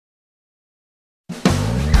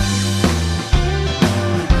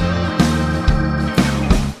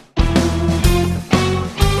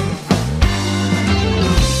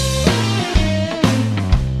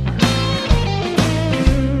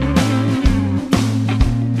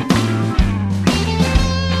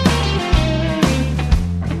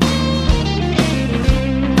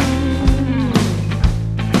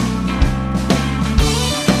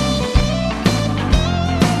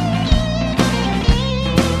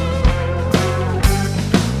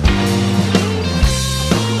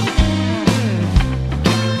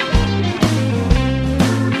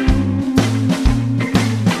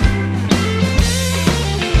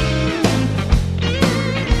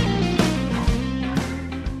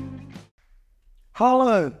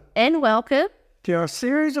Hello And welcome. to our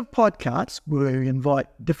series of podcasts where we invite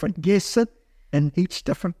different guests in each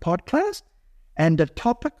different podcast. And the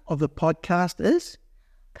topic of the podcast is...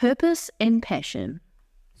 Purpose and passion.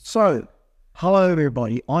 So, hello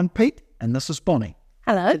everybody, I'm Pete and this is Bonnie.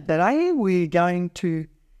 Hello. Today we're going to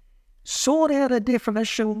sort out a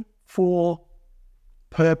definition for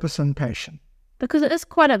purpose and passion. Because it is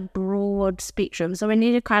quite a broad spectrum, so we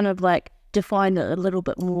need to kind of define it a little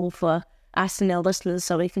bit more for us and our listeners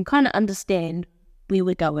so we can kind of understand where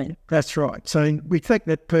we're going. That's right. So we think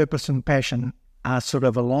that purpose and passion are sort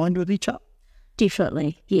of aligned with each other.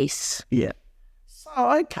 Definitely, yes. Yeah. So,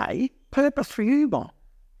 okay, purpose for you, Bon.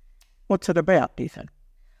 What's it about, do you think?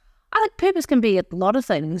 I think purpose can be a lot of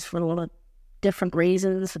things for a lot of different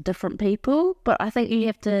reasons for different people, but I think you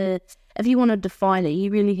have to, if you want to define it,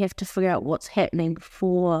 you really have to figure out what's happening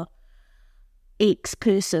for X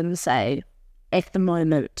person, say, at the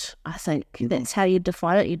moment. I think that's how you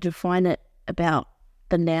define it. You define it about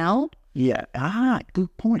the now. Yeah.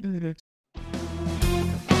 Good point. Mm-hmm.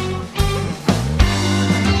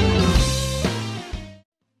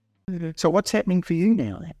 So what's happening for you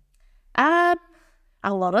now then?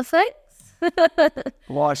 A lot of things.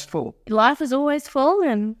 Life's full. Life is always full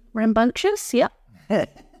and rambunctious, yep. Hey,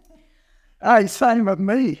 same with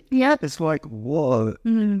me. Yep. It's like, whoa,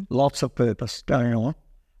 lots of purpose going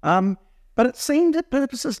on. But it seems that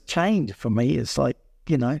purpose has changed for me. It's like,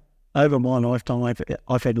 over my lifetime,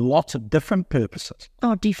 I've had lots of different purposes.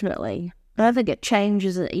 Oh, definitely. I think it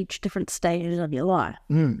changes at each different stage of your life.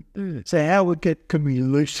 So how could we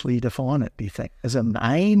loosely define it, do you think? Is it an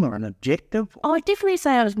aim or an objective? Oh, I'd definitely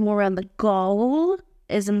say I was more around the goal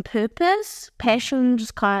as in purpose. Passion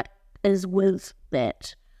just kind of is with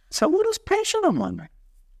that. So what is passion, I'm wondering?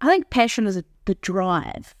 I think passion is the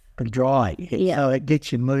drive. The drive. Yeah. So it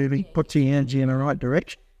gets you moving, puts your energy in the right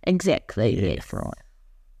direction. Exactly, yes. Right.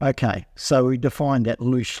 Okay, so we defined that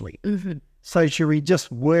loosely. Mm-hmm. So should we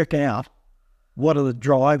just work out what are the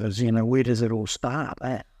drivers, where does it all start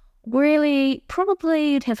at? Really,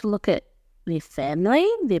 probably you'd have to look at their family,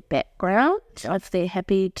 their background, if they're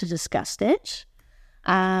happy to discuss that,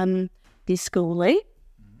 their schooling.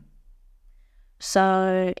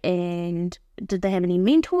 So, and did they have any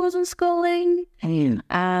mentors in schooling?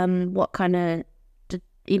 What kind of, did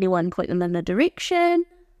anyone point them in a direction?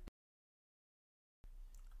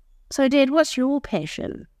 So, Dad, what's your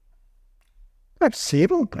passion? I have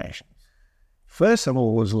several passions. First of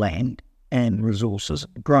all was land and resources,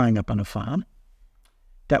 growing up on a farm.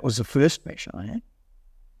 That was the first passion I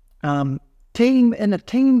had. In a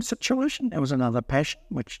team situation, that was another passion,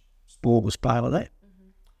 which sport was part of that.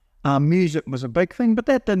 Music was a big thing, but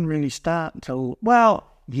that didn't really start until,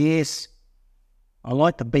 yes, I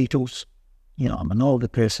like the Beatles. I'm an older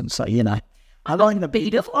person, so, I like the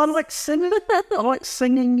Beatles. I like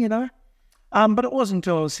singing. But it wasn't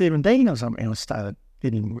until I was 17 or something I started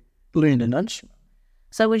learning an instrument.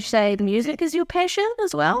 So would you say music is your passion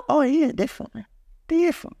as well? Oh, yeah, definitely.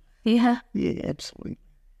 Yeah. Yeah, absolutely.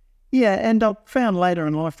 Yeah, and I found later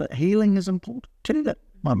in life that healing is important too, that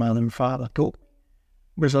my mother and father taught me.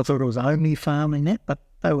 Whereas I thought it was only farming that, but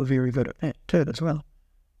they were very good at that too as well.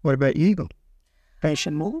 What about you, Bill?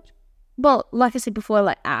 Passion more? Well, like I said before,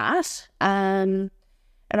 like art. And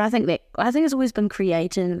I think it's always been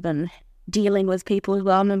creative and dealing with people as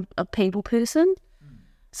well. I'm a people person.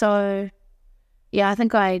 So, yeah, I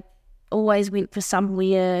think I always went for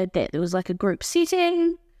somewhere that there was like a group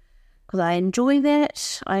setting because I enjoy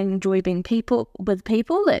that. I enjoy being with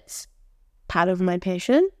people. That's part of my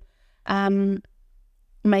passion.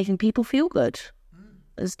 Making people feel good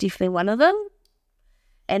is definitely one of them.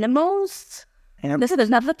 Animals. This is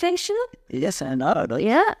another passion. Yes, I know.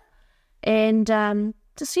 Yeah. And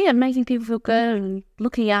making people feel good and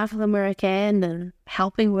looking after them where I can and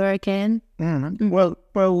helping where I can. Well,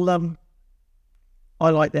 I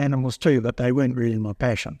like the animals too, but they weren't really my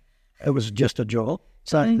passion. It was just a job.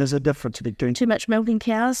 So there's a difference between... Too much milking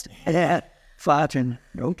cows. Yeah, farting.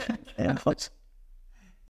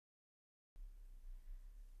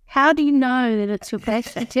 How do you know that it's your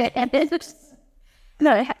passion?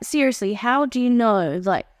 No, seriously, how do you know,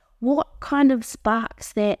 what kind of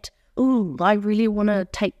sparks that, I really want to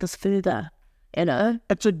take this further,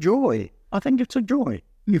 It's a joy. I think it's a joy.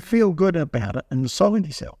 You feel good about it inside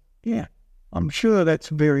yourself. Yeah. I'm sure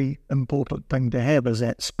that's a very important thing to have, is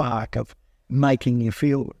that spark of making you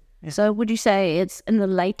feel good. Yeah. So would you say it's an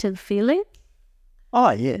elative feeling? Oh,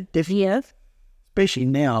 yeah, definitely. Yeah. Especially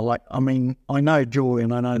now, I know joy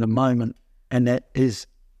and I know the moment, and that is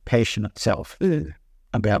passion itself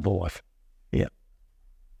about life. Yeah.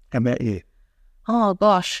 How about you? Oh,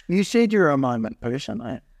 gosh. You said you're a moment person,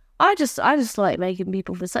 eh? I just like making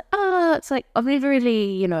people feel like, it's like I've never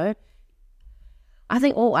really, I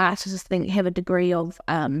think all artists have a degree of,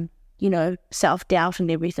 self-doubt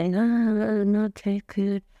and everything. Not too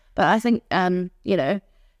good. But I think,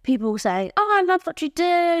 people say, I love what you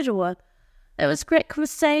did, or it was a great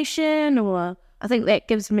conversation, or I think that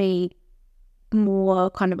gives me more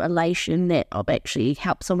kind of elation that I've actually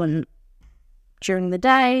helped someone during the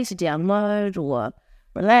day to download or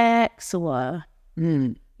relax or,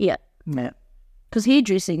 yeah. Because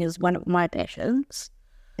hairdressing is one of my passions.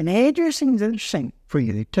 And hairdressing is interesting for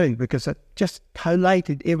you too, because it just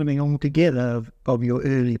collated everything all together of your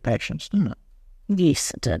early passions, didn't it?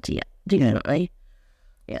 Yes, it did, yeah, definitely.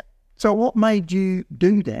 Yeah. So what made you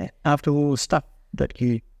do that after all the stuff that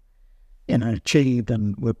you achieved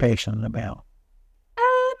and were passionate about?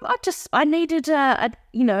 I needed, I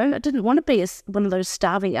didn't want to be one of those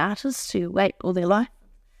starving artists who wait all their life.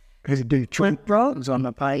 Because you do twin roles on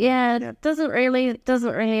the page. Yeah, it doesn't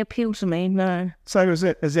really appeal to me, no. So is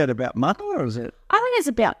that about money, or is it? I think it's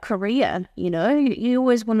about career, You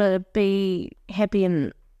always want to be happy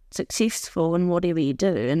and successful in whatever you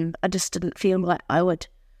do, and I just didn't feel like I would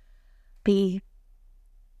be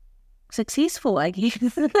successful, I guess.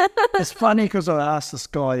 It's funny because I asked this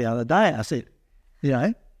guy the other day, I said,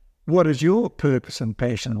 what is your purpose and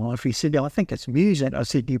passion in life? He said, I think it's music. I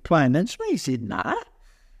said, do you play an instrument? He said, nah.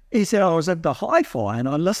 He said, I was at the hi-fi and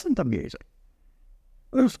I listened to music.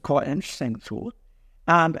 It was quite interesting thought.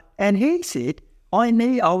 And he said, I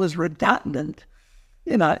was redundant,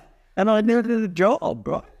 and I needed a job,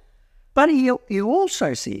 right? But he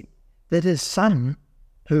also said that his son,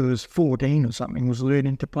 who was 14 or something, was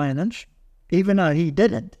learning to play an instrument. Even though he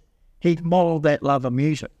didn't, he'd modelled that love of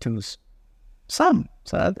music to his son.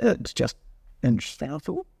 So it's just interesting, I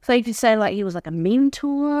thought. So you could say like he was like a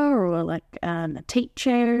mentor or like a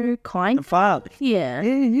teacher, kind of. A father. Yeah.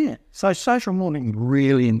 Yeah. So social modelling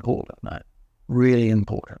really important, mate. Really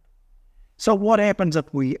important. So what happens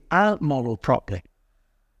if we aren't modelled properly,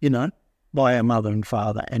 by our mother and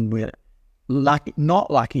father, and we're not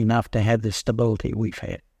lucky enough to have the stability we've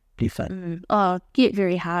had, do you think? Get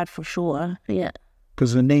very hard for sure, yeah.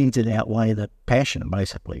 Because the needs would outweigh the passion,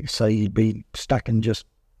 basically. So you'd be stuck in just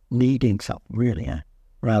needing something, really,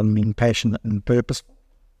 rather than being passionate and purposeful.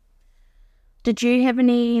 Did you have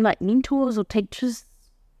any, like, mentors or teachers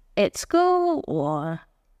at school, or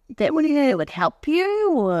that would help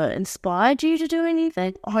you or inspired you to do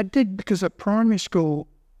anything? I did, because at primary school,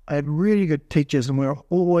 I had really good teachers, and we were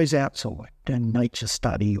always outside doing nature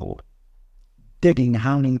study or digging,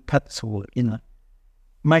 hunting pits, or,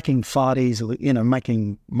 making whares, or,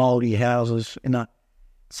 making mouldy houses,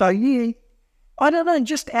 So, yeah, I don't know,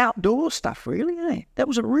 just outdoor stuff, really, That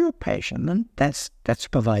was a real passion, and that's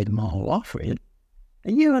pervaded my whole life, really.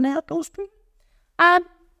 Are you an outdoors person?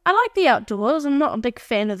 I like the outdoors. I'm not a big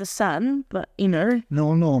fan of the sun, but, No,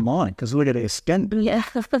 nor am I, because look at her skin. Yeah.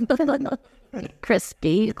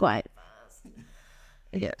 Crispy, quite.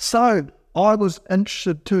 Yeah. So I was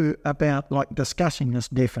interested too about discussing this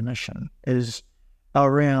definition is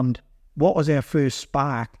around what was our first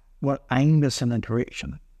spark, what aimed us in a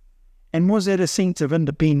direction, and was that a sense of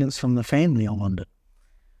independence from the family, I wondered?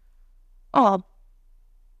 Oh,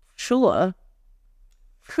 sure.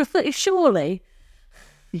 Surely.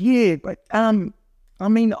 Yeah, but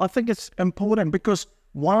I think it's important because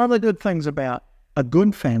one of the good things about a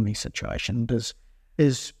good family situation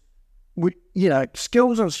is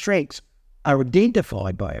skills and strengths are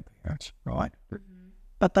identified by our parents, right? Mm-hmm.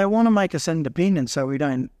 But they want to make us independent so we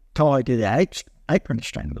don't tie to the apron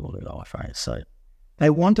string all the life, right? So they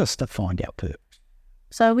want us to find our purpose.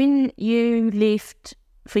 So when you left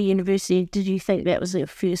for university, did you think that was your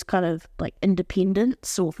first kind of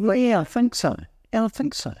independence? Or well, yeah, I think so.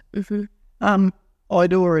 Mm-hmm.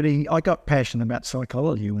 I got passionate about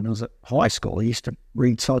psychology when I was at high school. I used to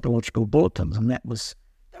read psychological bulletins, and that was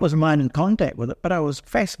my own contact with it, but I was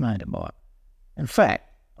fascinated by it. In fact,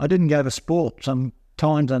 I didn't go to sport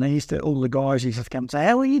sometimes, and all the guys used to come and say,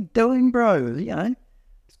 how are you doing, bro?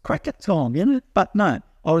 It's cricket time, But no,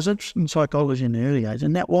 I was interested in psychology in the early age,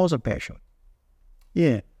 and that was a passion.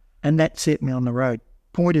 Yeah, and that set me on the road,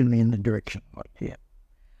 pointed me in the direction. Yeah.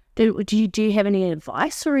 Do you have any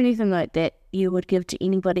advice or anything like that you would give to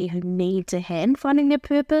anybody who needs a hand finding their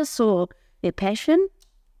purpose or their passion?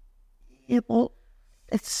 Yeah, well,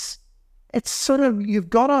 it's sort of, you've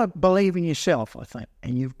got to believe in yourself, I think,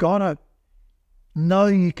 and you've got to know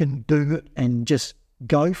you can do it and just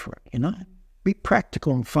go for it, Be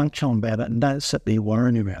practical and functional about it, and don't sit there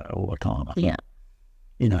worrying about it all the time. Yeah.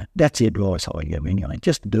 That's the advice I give anyway.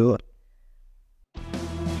 Just do it.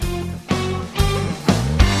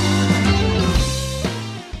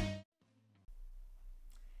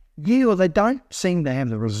 or they don't seem to have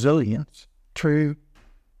the resilience to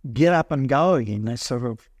get up and go again. They sort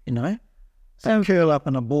of, they curl up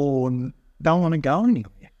in a ball and don't want to go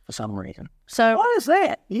anywhere for some reason. So what is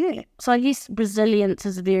that? Yeah. So I guess resilience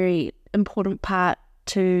is a very important part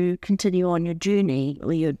to continue on your journey,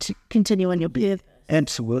 or to continue on your path.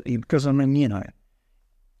 Absolutely, because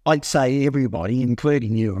I'd say everybody,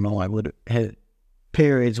 including you and I, would have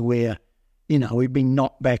periods where, we've been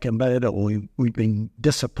knocked back a bit, or we've been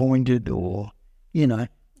disappointed, or,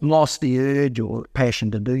 lost the urge or passion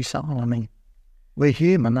to do something. I mean, we're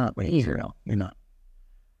human, aren't we? Yeah.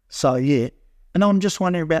 So, yeah. And I'm just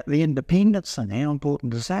wondering about the independence and how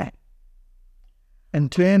important is that in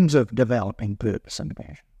terms of developing purpose and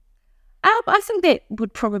passion? I think that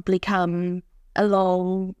would probably come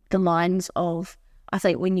along the lines of, I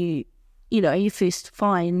think when you first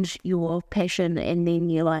find your passion and then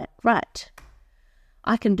you're like, right,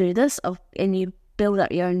 I can do this, and you build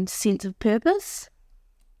up your own sense of purpose.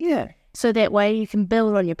 Yeah. So that way you can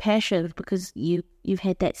build on your passion because you've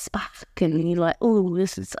had that spark and you're like, oh,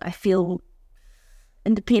 I feel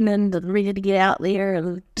independent and ready to get out there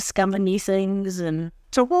and discover new things. And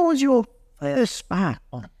so what was your first spark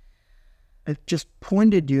on it? It just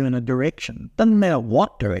pointed you in a direction. Doesn't matter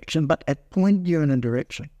what direction, but it pointed you in a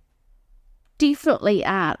direction. Definitely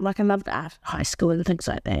art. Like I loved art, high school and things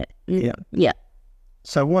like that. Yeah. Yeah.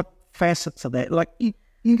 So what facets of that? Like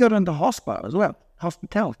you got into hospital as well,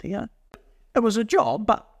 hospitality, yeah. It was a job,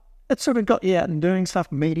 but it sort of got you out and doing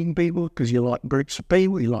stuff, meeting people, because you like groups of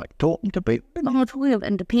people, you like talking to people. Oh, talking of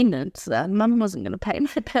independence, Mum wasn't going to pay my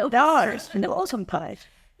bills. No, it wasn't paid.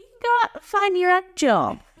 You can go out and find your own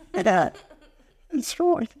job. That's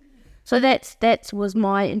right. So that was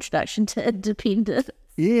my introduction to independence.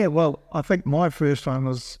 Yeah, well, I think my first one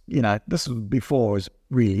was, this was before I was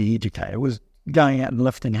really educated, was going out and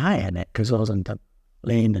lifting hay and that, because I was into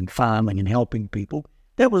land and farming and helping people.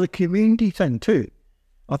 That was a community thing too.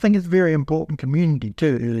 I think it's very important community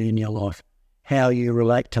too early in your life, how you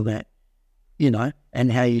relate to that,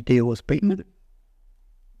 and how you deal with people.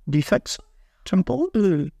 Do you think so? It's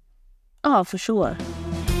important? Oh, for sure.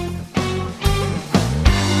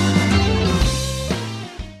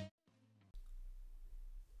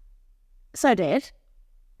 So, Dad,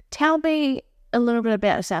 tell me a little bit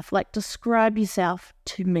about yourself. Like, describe yourself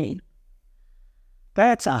to me.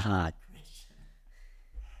 That's a hard question.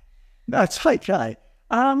 That's okay.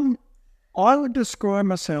 I would describe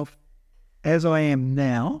myself as I am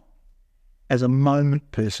now, as a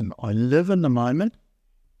moment person. I live in the moment,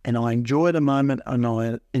 and I enjoy the moment, and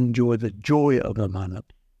I enjoy the joy of the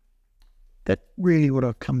moment. That's really what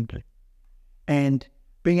I've come to. And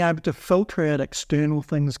being able to filter out external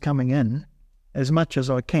things coming in as much as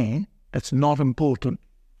I can, it's not important,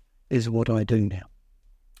 is what I do now.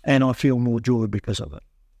 And I feel more joy because of it.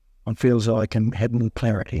 I feel as though I can have more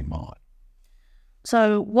clarity in my life.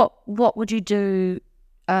 So what would you do?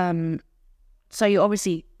 So you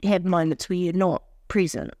obviously have moments where you're not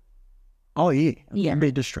present. Oh, yeah. You Yeah. can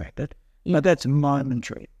be distracted. Yeah. But that's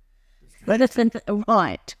momentary.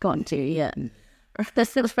 Right, gone to, yeah.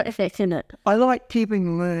 That's the effect in it. I like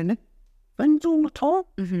keeping learning things all the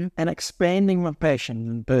time and expanding my passion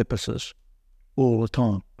and purposes all the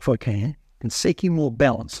time, if I can, and seeking more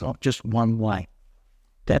balance, not just one way.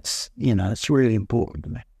 That's, it's really important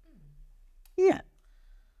to me. Yeah.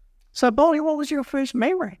 So, Bonnie, what was your first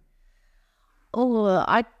memory? Oh,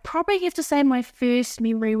 I'd probably have to say my first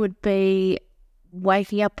memory would be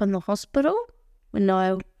waking up in the hospital when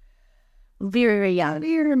I was very, very young. Do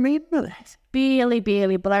you remember that? Barely,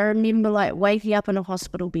 but I remember like waking up in a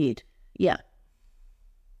hospital bed. Yeah.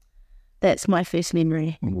 That's my first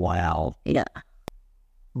memory. Wow. Yeah.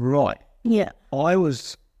 Right. Yeah. I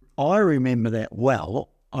remember that well.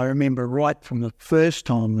 I remember right from the first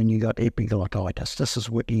time when you got epiglottitis. This is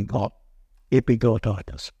what you got,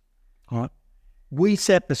 epiglottitis. All right. We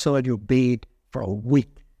sat beside your bed for a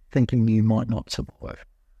week thinking you might not survive,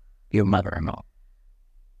 your mother and I.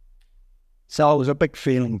 So it was a big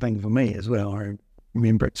feeling thing for me as well. I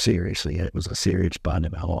remember it seriously. It was a serious part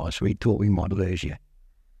of our lives. We thought we might lose you.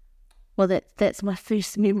 Well, that's my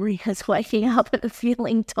first memory, is waking up and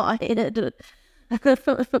feeling tired.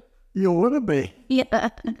 You ought to be. Yeah.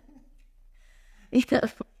 Yeah,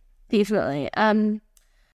 definitely.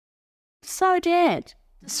 So, Dad,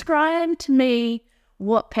 describe to me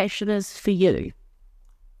what passion is for you.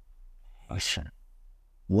 Passion.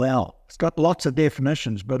 Well, it's got lots of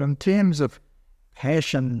definitions, but in terms of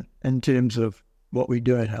passion, in terms of what we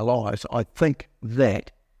do in our lives, I think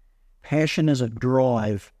that passion is a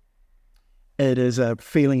drive. It is a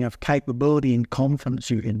feeling of capability and confidence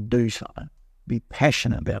you can do something be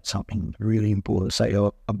passionate about something really important. Say,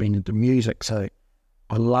 oh, I've been into music, so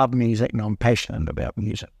I love music and I'm passionate about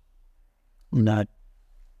music. You know,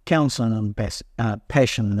 counselling, I'm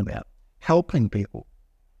passionate about helping people,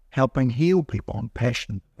 helping heal people. I'm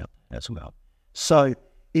passionate about that as well. So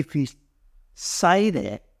if you say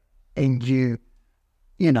that and you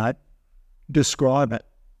know, describe it,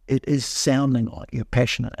 it is sounding like you're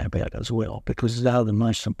passionate about it as well, because they are the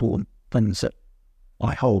most important things that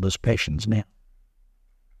I hold as passions now.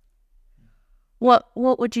 What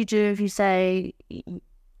would you do if you say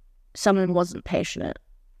someone wasn't passionate?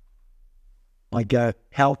 I go,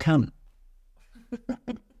 how come?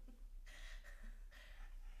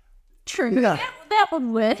 True. Yeah. That would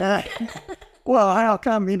work. Well, how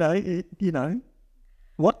come, you know,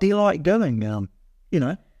 what do you like doing? You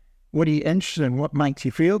know, what are you interested in? What makes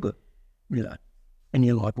you feel good? You know, and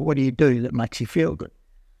you're like, what do you do that makes you feel good?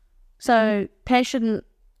 So passion,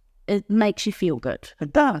 it makes you feel good.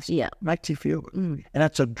 It does. Yeah. Makes you feel good. And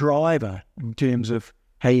that's a driver in terms of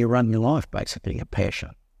how you run your life, basically, a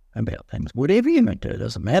passion about things. Whatever you're into, it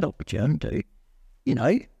doesn't matter what you're into. You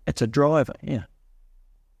know, it's a driver, yeah.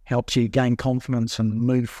 Helps you gain confidence and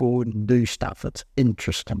move forward and do stuff that's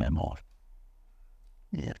interesting in life.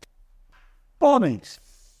 Yeah. Bonnies,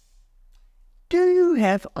 do you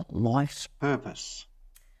have a life's purpose?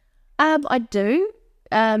 I do.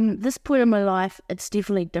 This point in my life, it's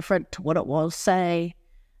definitely different to what it was, say,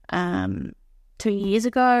 2 years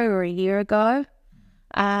ago or a year ago.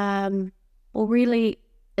 Well, really,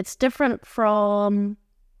 it's different from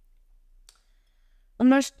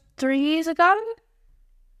almost 3 years ago.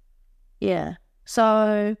 Yeah.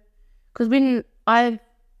 So, because when I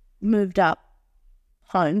moved up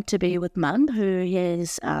home to be with Mum, who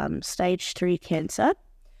has stage 3 cancer,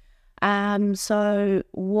 so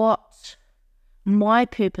what my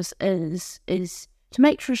purpose is to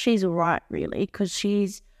make sure she's all right, really, because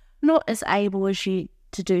she's not as able as she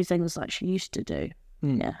to do things like she used to do.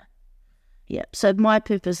 Yeah. So my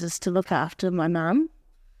purpose is to look after my mum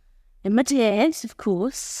and my dad, of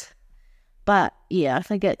course. But yeah, I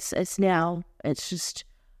think it's just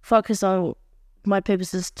focus on my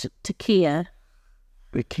purpose is to care.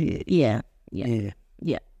 We care. Yeah.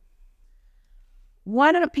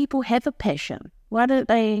 Why don't people have a passion? Why don't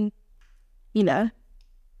they, you know?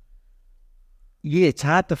 Yeah, it's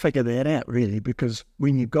hard to figure that out, really, because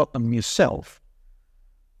when you've got them yourself,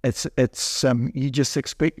 it's you just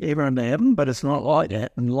expect everyone to have them, but it's not like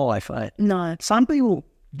that in life. No. Some people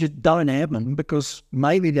just don't have them because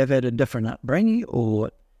maybe they've had a different upbringing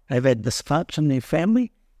or they've had dysfunction in their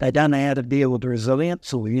family. They don't know how to deal with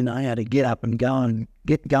resilience or, you know, how to get up and go and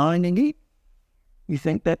get going again. You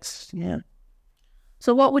think that's, yeah.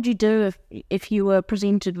 So what would you do if you were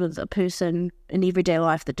presented with a person in everyday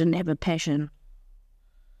life that didn't have a passion?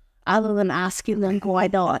 Other than asking them why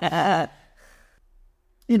not?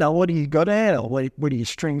 You know, what do you got at? Or what are your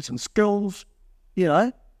strengths and skills? You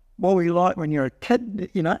know, what were you like when you were a kid?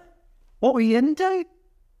 You know, what were you into?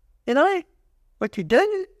 You know, what you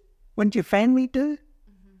do? What did your family do?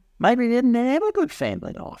 Maybe they didn't have a good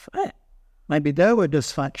family life. Maybe they were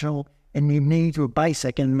dysfunctional and their needs were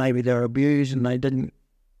basic and maybe they were abused and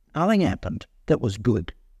nothing happened that was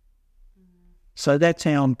good. So that's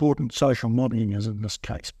how important social modelling is in this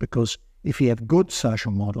case, because if you have good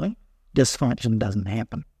social modelling, dysfunction doesn't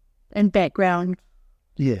happen. And background.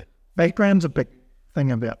 Yeah. Background's a big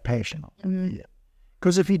thing about passion. Yeah.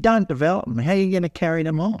 Because if you don't develop them, how are you going to carry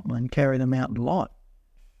them on and carry them out in life?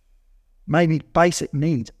 Maybe basic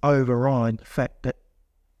needs override the fact that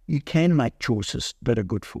you can make choices that are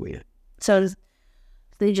good for you. So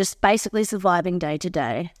they're just basically surviving day to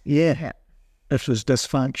day. Yeah. If there's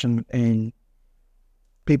dysfunction and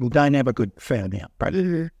people don't have a good family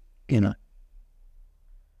upbringing, you know.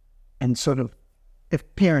 And sort of,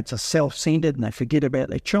 if parents are self-centered and they forget about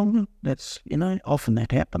their children, that's, you know, often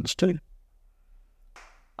that happens too.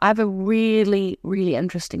 I have a really, really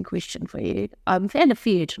interesting question for you. I've had a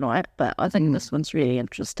few tonight, but I think this one's really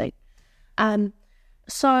interesting.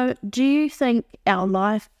 So do you think our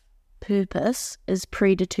life purpose is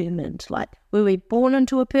predetermined? Like, were we born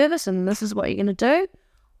into a purpose and this is what you're going to do?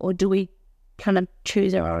 Or do we kind of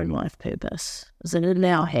choose our own life purpose? Is it in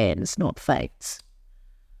our hands, not fate's?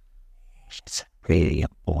 It's a really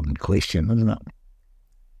important question, isn't it?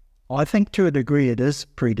 I think to a degree it is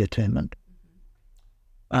predetermined.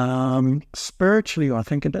 Spiritually, I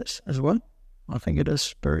think it is as well. I think it is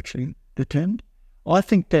spiritually determined. I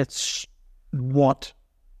think that's what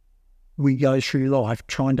we go through life,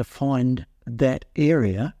 trying to find that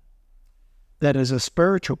area that is a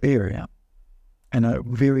spiritual area and a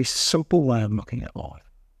very simple way of looking at life.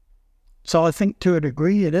 So I think to a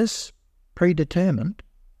degree it is predetermined.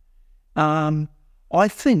 I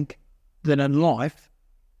think that in life,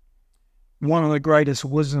 one of the greatest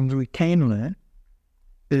wisdoms we can learn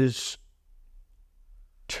is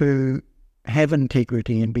to have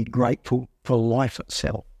integrity and be grateful for life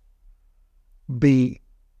itself. Be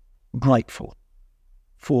grateful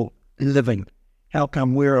for living. How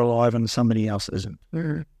come we're alive and somebody else isn't?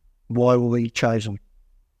 Why were we chosen?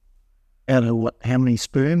 Out of how many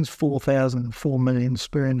sperms? 4 million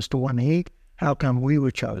sperms to one egg. How come we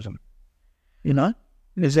were chosen? You know?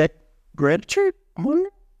 Is that gratitude? I don't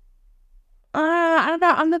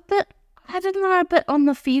know. I'm a bit on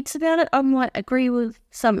the fence about it. I'm like, agree with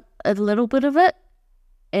a little bit of it,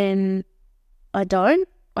 and I don't.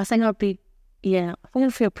 I think I think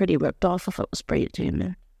I'd feel pretty ripped off if it was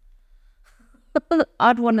predetermined.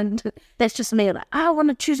 That's just me. Like, I want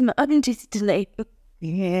to choose my own destiny.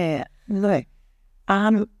 Yeah. No.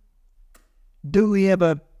 Do we have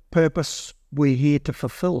a purpose we're here to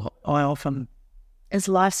fulfill? Is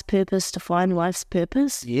life's purpose to find life's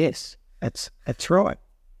purpose? Yes, that's right.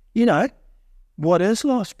 You know, what is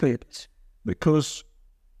life's purpose? Because,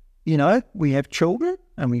 you know, we have children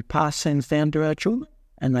and we pass things down to our children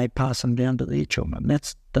and they pass them down to their children.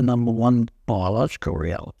 That's the number one biological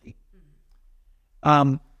reality.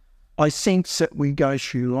 I sense that we go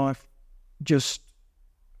through life just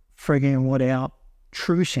figuring what our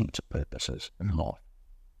true sense of purpose is in life.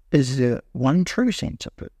 Is there one true sense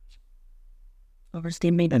of purpose? Or is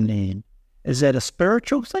there many? And then, is that a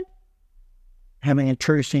spiritual thing? Having a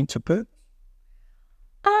true sense of purpose?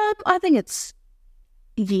 I think it's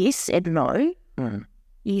yes and no.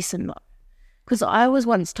 Yes and no. Because I was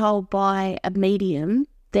once told by a medium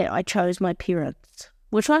that I chose my parents,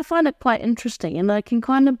 which I find it quite interesting, and I can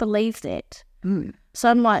kind of believe that. So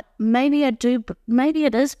I'm like, maybe I do, but maybe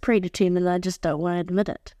it is predetermined, I just don't want to admit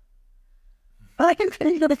it.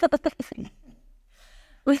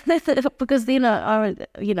 Because then I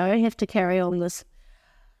have to carry on this.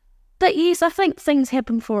 But yes, I think things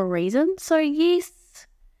happen for a reason. So yes,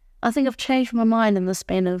 I think I've changed my mind in the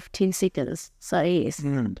span of 10 seconds. So yes,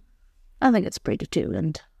 I think it's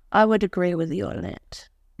predetermined. I would agree with you on that.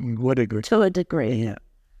 Would agree. To a degree. Yeah.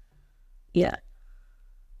 Yeah.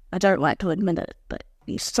 I don't like to admit it, but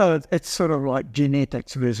yes. So it's sort of like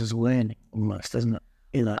genetics versus learning almost, isn't it?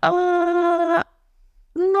 You know.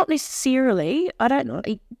 Not necessarily. I don't know.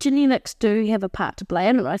 Genetics do have a part to play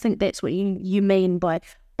in it. I think that's what you mean by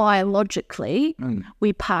biologically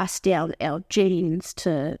we pass down our genes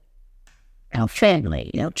to our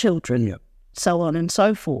family, our children, so on and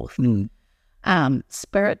so forth.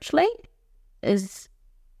 Spiritually it's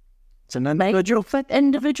an individual thing?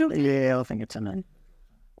 Individual? Yeah, I think it's an individual.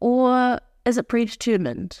 Or is it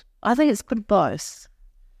predetermined? I think it's good both.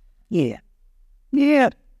 Yeah. Yeah.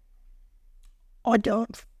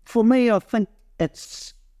 For me, I think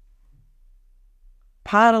it's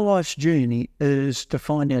part of life's journey is to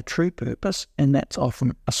find our true purpose, and that's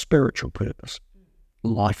often a spiritual purpose,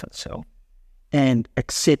 life itself, and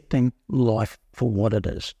accepting life for what it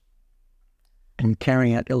is, and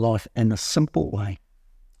carrying out your life in a simple way,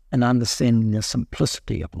 and understanding the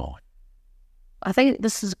simplicity of life. I think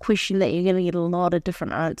this is a question that you're going to get a lot of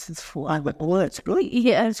different answers for. Well, that's good.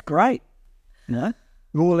 Yeah. It's great. You know,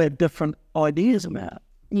 we all have different ideas about it.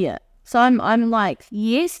 Yeah. So I'm like,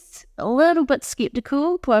 yes, a little bit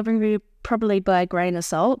skeptical, probably by a grain of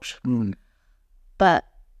salt. But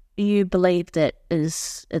you believe that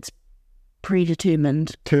it's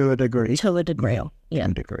predetermined to a degree. To a degree. Yeah.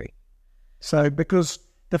 To a degree. So because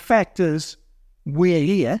the fact is we're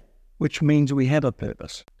here, which means we have a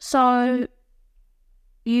purpose. So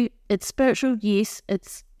it's spiritual, yes,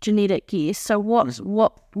 it's genetic, yes. So what's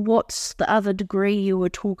the other degree you were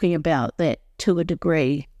talking about, that to a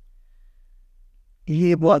degree?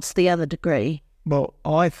 Yeah, what's the other degree? Well,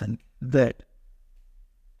 I think that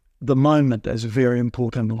the moment is very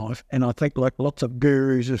important in life, and I think like lots of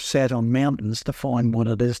gurus have sat on mountains to find what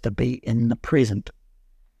it is to be in the present.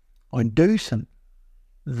 I do think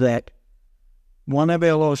that one of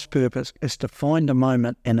our life's purpose is to find a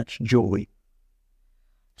moment and its joy.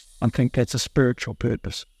 I think that's a spiritual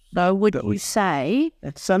purpose. So would you say...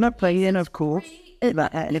 It's simply, and of course...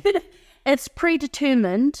 It's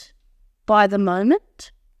predetermined by the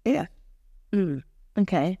moment? Yeah.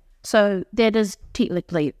 Okay. So that is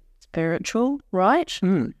technically spiritual, right?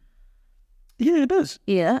 Yeah, it is.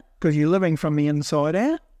 Yeah. Because you're living from the inside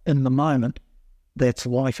out in the moment. That's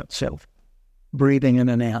life itself. Breathing in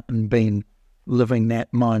and out and living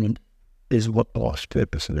that moment is what life's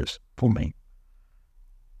purpose is for me.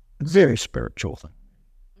 It's a very spiritual thing.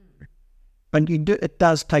 But it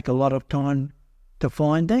does take a lot of time to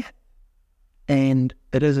find that. And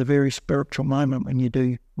it is a very spiritual moment when you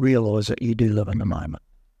do realise that you do live in the moment.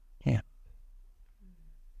 Yeah.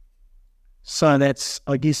 So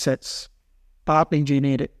I guess that's partly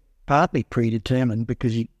genetic, partly predetermined,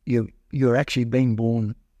 because you're actually being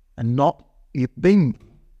born and not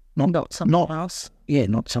someone else. Yeah,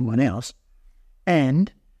 not someone else.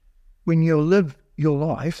 And when you live your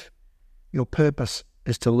life, your purpose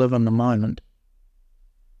is to live in the moment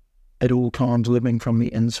at all times, living from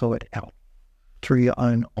the inside out through your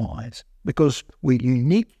own eyes, because we're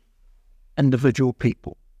unique individual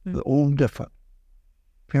people. We're all different,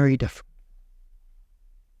 very different.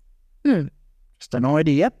 Just an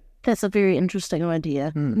idea. That's a very interesting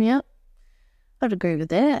idea. Yeah, I'd agree with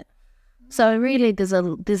that. So really, there's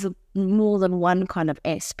a more than one kind of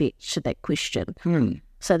aspect to that question.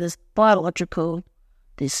 So there's biological,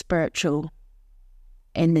 there's spiritual,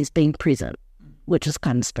 and there's being present, which is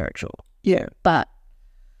kind of spiritual. Yeah. But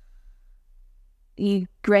you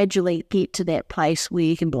gradually get to that place where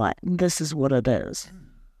you can be like, this is what it is.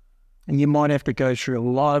 And you might have to go through a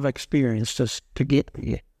lot of experience just to get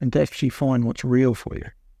there and to actually find what's real for you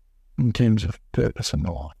in terms of purpose in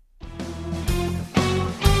life.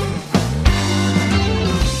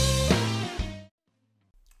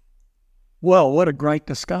 Well, what a great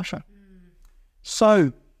discussion.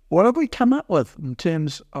 So, what have we come up with in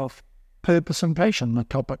terms of purpose and passion, the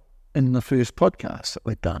topic in the first podcast that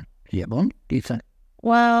we've done? Yeah, Bon, do you think?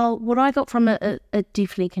 Well, what I got from it, it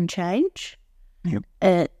definitely can change. Yep.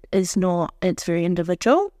 It's very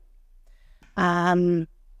individual.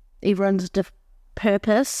 Everyone's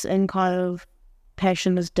purpose and kind of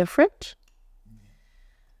passion is different.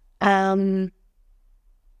 Do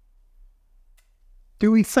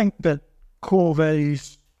we think that core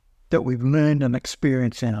values that we've learned and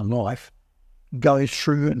experienced in our life goes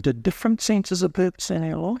through into different senses of purpose in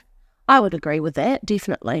our life? I would agree with that,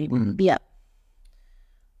 definitely. Yeah.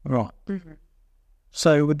 Right.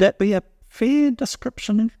 So would that be a fair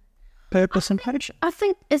description of purpose and passion? I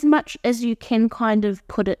think as much as you can kind of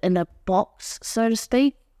put it in a box, so to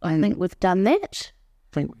speak, I think we've done that.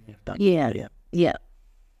 I think we have done Yeah.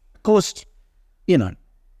 Of course,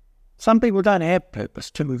 some people don't have purpose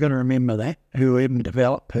too. We've got to remember that, who haven't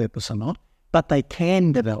developed purpose or not. But they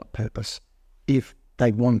can develop purpose if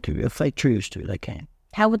they want to. If they choose to, they can.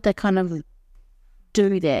 How would they kind of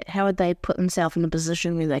do that? How would they put themselves in a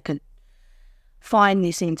position where they could find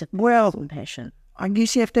their sense of purpose and passion? I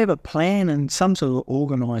guess you have to have a plan and some sort of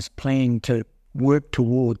organised plan to work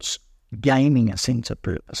towards gaining a sense of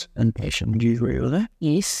purpose and passion. Do you agree with that?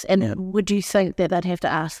 Yes. And would you think that they'd have to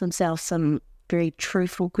ask themselves some very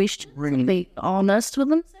truthful questions and be honest with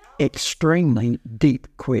themselves? Extremely deep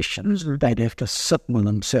questions. They'd have to sit with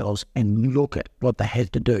themselves and look at what they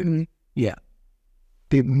had to do. Yeah.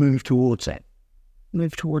 They move towards that.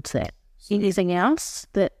 Anything else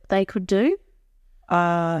that they could do?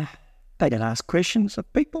 They could ask questions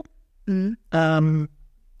of people. They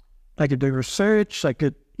could do research. They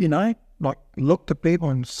could, look to people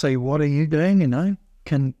and see, what are you doing?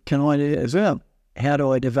 Can I do it as well? How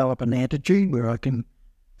do I develop an attitude where I can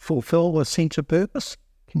fulfill a sense of purpose?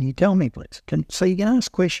 Can you tell me, please? So you can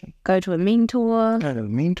ask questions. Go to a mentor.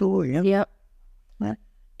 Yeah. Yep.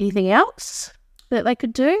 Anything else that they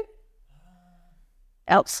could do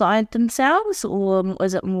outside themselves, or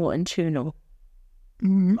is it more internal?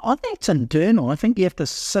 I think it's internal. I think you have to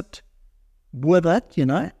sit with it,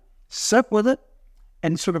 sit with it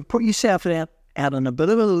and sort of put yourself out on a bit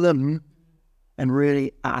of a limb and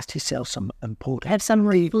really ask yourself some important... Have some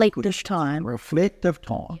reflective time. Yeah.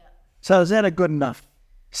 So is that a good enough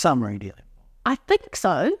summary, do you think? I think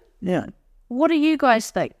so. Yeah. What do you guys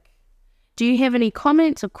think? Do you have any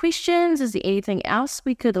comments or questions? Is there anything else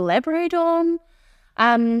we could elaborate on?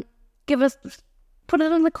 Put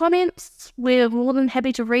it in the comments. We're more than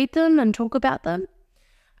happy to read them and talk about them.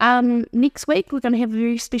 Next week, we're going to have a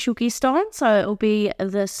very special guest on, so it'll be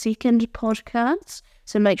the second podcast.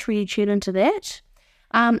 So make sure you tune into that.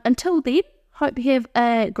 Until then, hope you have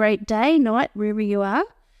a great day, night, wherever you are.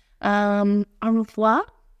 Au revoir.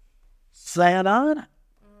 Sayonara.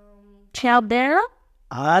 Ciao there.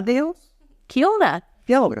 Adios. Kia ora.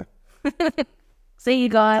 Kia ora. See you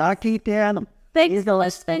guys. Taki te anam. Thanks for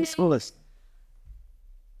listening.